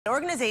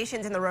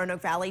Organizations in the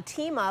Roanoke Valley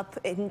team up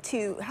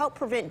to help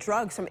prevent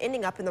drugs from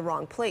ending up in the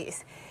wrong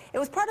place. It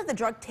was part of the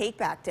Drug Take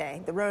Back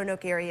Day. The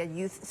Roanoke Area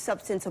Youth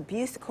Substance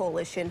Abuse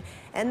Coalition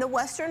and the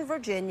Western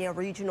Virginia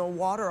Regional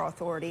Water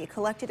Authority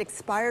collected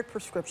expired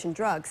prescription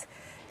drugs.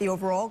 The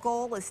overall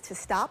goal is to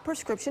stop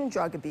prescription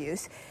drug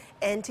abuse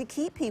and to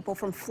keep people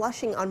from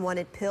flushing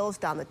unwanted pills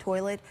down the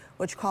toilet,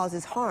 which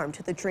causes harm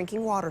to the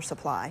drinking water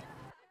supply.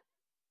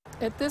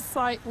 At this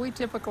site, we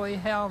typically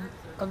have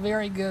a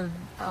very good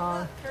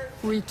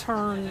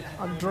return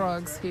of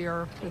drugs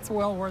here. It's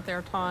well worth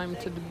their time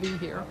to be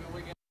here.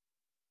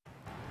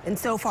 And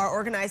so far,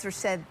 organizers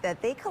said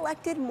that they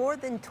collected more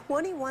than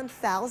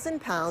 21,000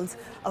 pounds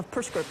of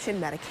prescription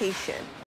medication.